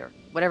scarier.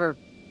 Whatever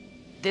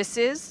this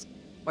is,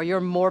 or your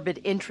morbid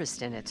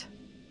interest in it.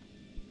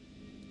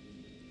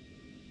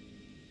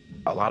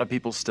 A lot of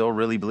people still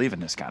really believe in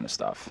this kind of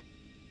stuff.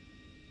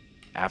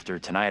 After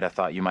tonight, I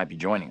thought you might be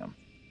joining them.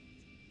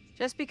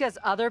 Just because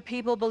other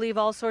people believe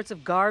all sorts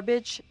of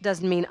garbage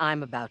doesn't mean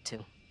I'm about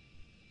to.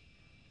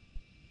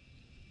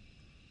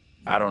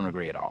 I don't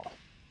agree at all,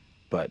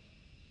 but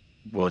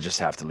we'll just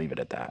have to leave it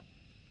at that.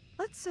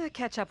 Let's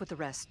catch up with the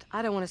rest.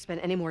 I don't want to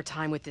spend any more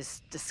time with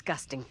this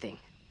disgusting thing.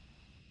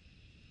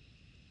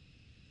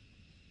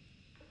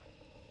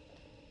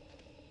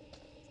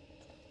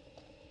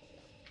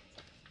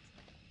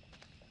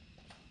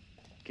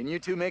 Can you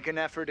two make an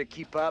effort to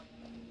keep up?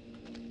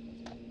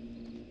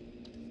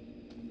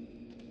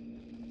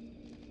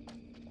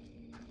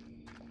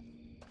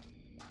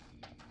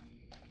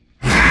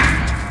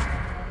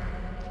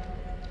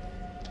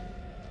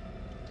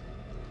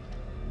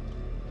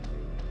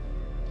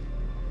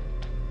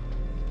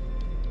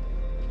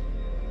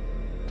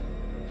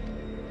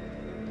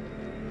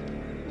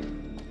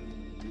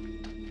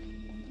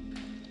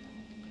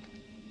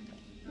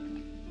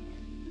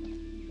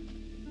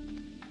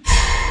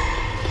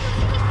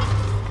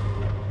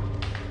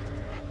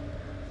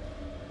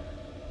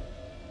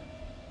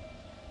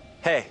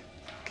 Hey,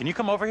 can you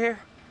come over here?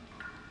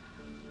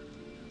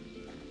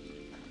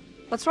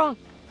 What's wrong?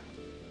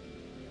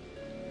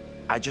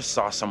 I just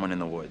saw someone in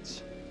the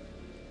woods.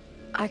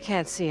 I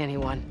can't see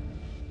anyone.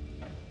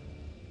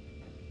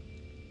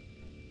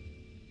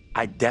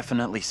 I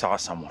definitely saw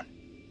someone.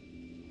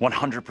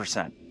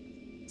 100%.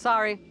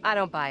 Sorry, I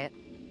don't buy it.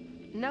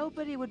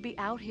 Nobody would be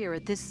out here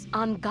at this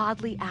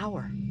ungodly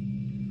hour.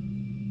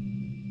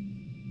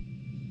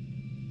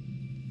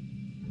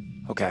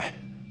 Okay.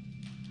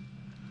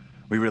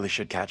 We really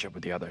should catch up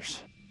with the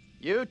others.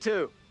 You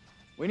two,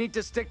 we need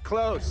to stick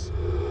close.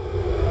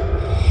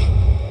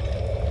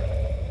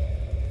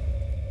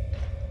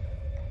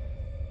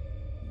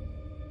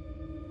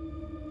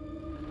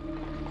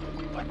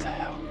 What the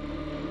hell?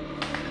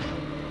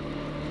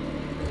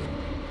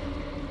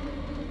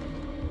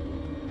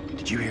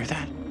 Did you hear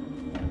that?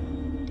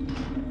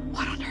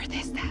 What on earth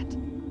is that?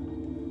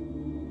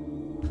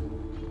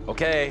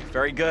 Okay,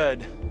 very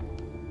good.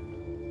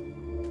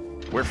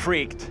 We're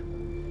freaked.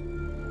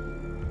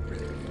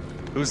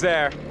 Who's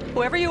there?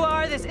 Whoever you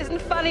are, this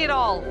isn't funny at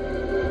all.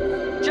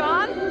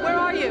 John, where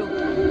are you?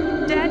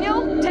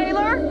 Daniel?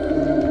 Taylor?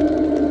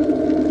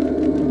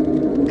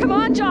 Come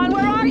on, John,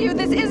 where are you?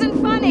 This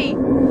isn't funny.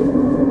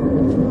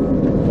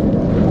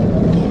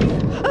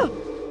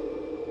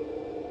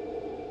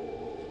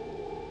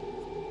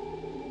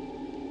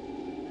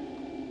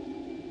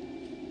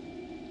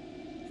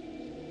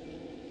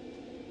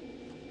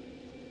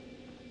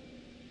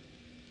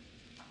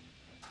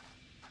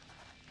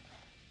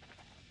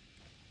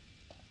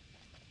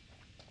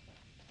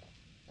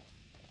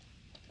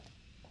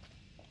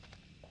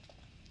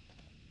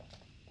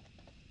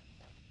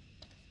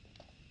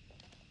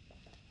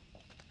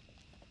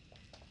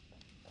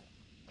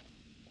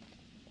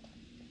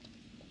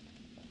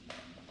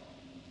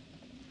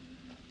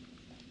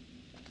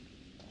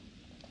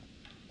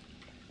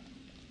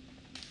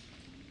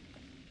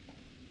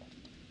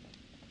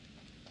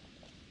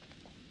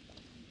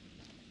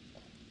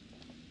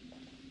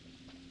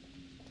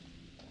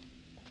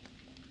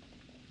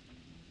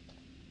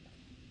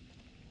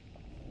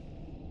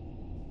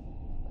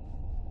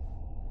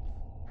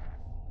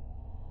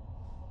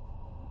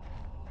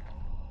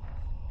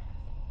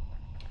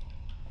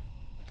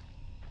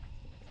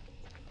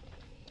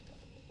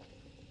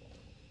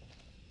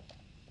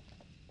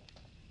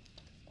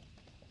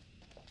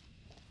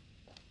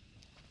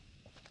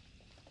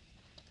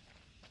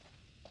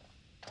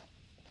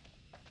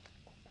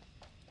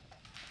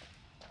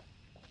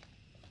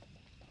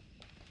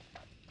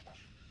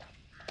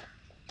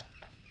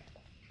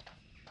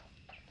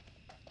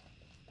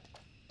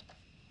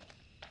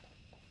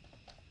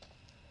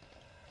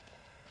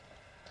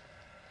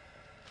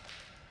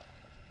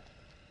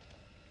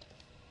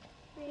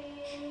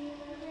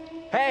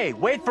 Hey,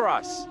 wait for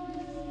us!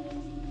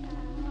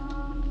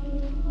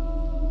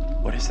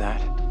 What is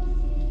that?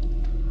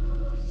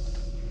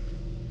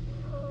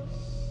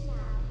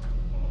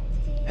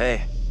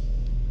 Hey.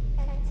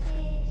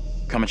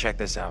 Come and check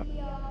this out.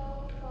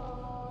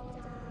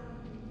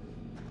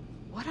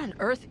 What on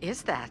earth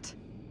is that?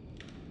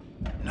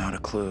 Not a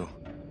clue.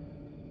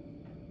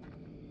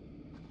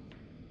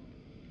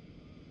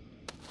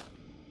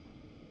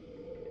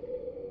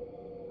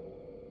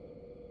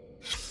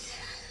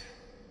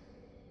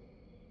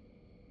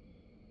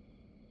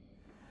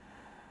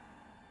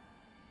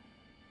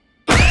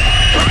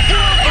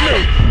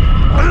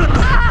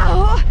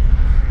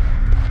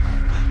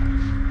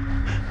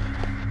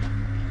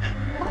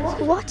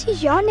 What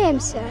is your name,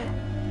 sir?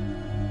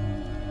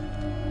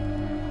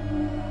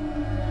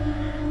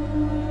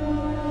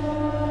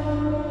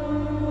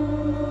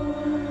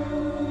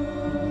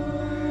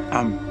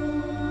 I'm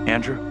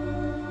Andrew.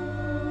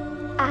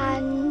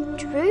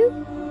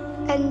 Andrew?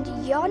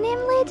 And your name,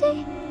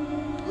 lady?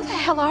 Who the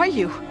hell are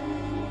you?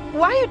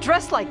 Why are you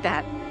dressed like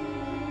that?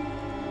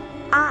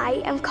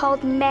 I am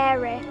called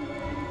Mary.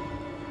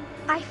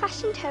 I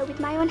fashioned her with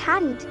my own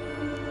hand.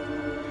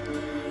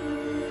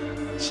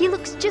 She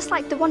looks just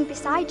like the one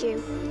beside you.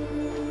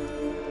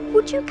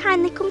 Would you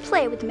kindly come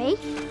play with me?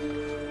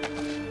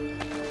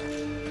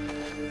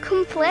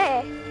 Come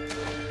play.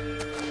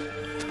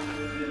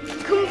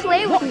 Come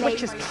play with me. What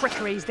witch's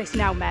trickery is this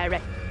now, Mary?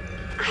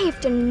 I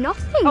have done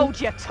nothing. Hold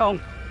your tongue.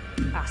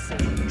 I see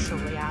what you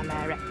truly are,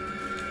 Mary.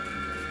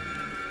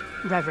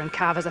 Reverend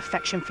Carver's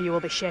affection for you will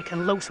be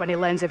shaken loose when he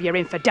learns of your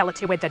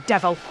infidelity with the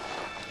devil.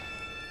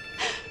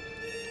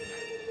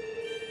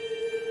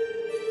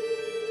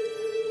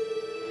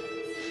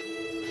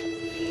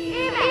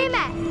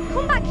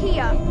 Come back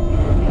here.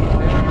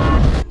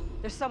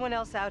 There's someone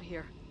else out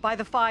here, by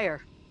the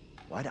fire.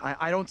 What?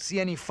 I don't see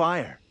any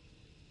fire.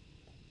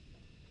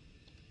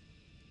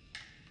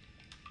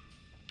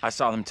 I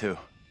saw them too.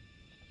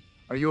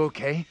 Are you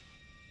okay?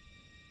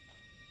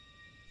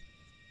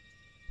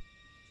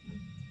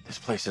 This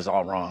place is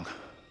all wrong.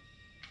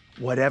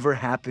 Whatever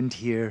happened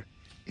here,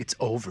 it's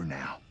over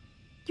now.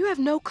 You have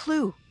no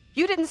clue.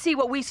 You didn't see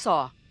what we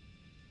saw.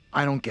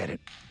 I don't get it.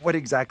 What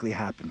exactly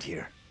happened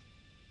here?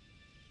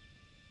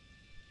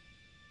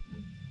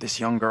 This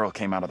young girl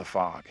came out of the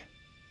fog.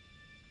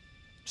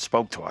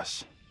 Spoke to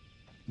us.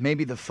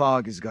 Maybe the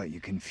fog has got you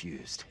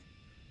confused.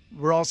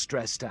 We're all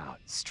stressed out.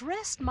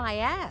 Stressed my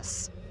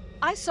ass.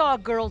 I saw a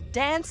girl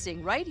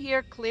dancing right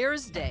here, clear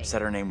as day.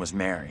 Said her name was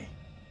Mary.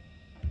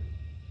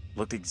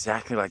 Looked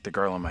exactly like the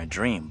girl in my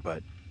dream,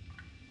 but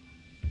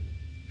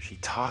she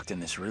talked in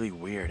this really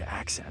weird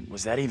accent.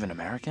 Was that even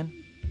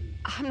American?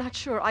 I'm not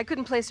sure. I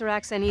couldn't place her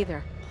accent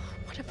either.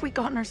 What have we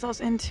gotten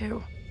ourselves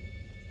into?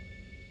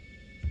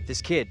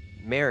 This kid,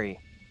 Mary,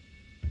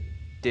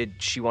 did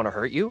she want to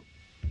hurt you?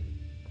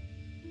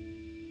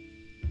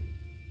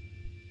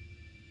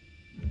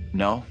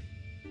 No.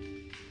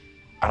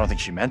 I don't think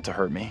she meant to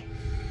hurt me.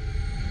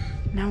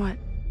 Now what?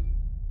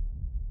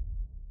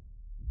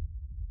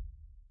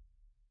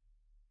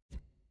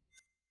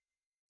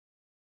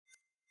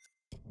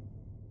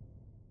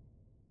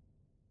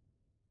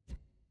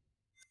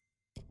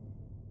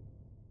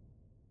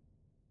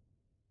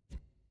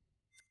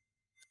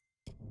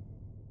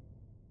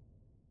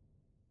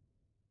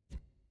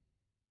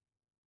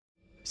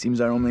 Seems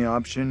our only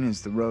option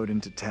is the road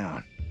into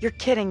town. You're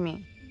kidding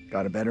me.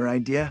 Got a better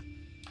idea?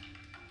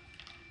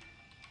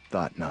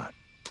 Thought not.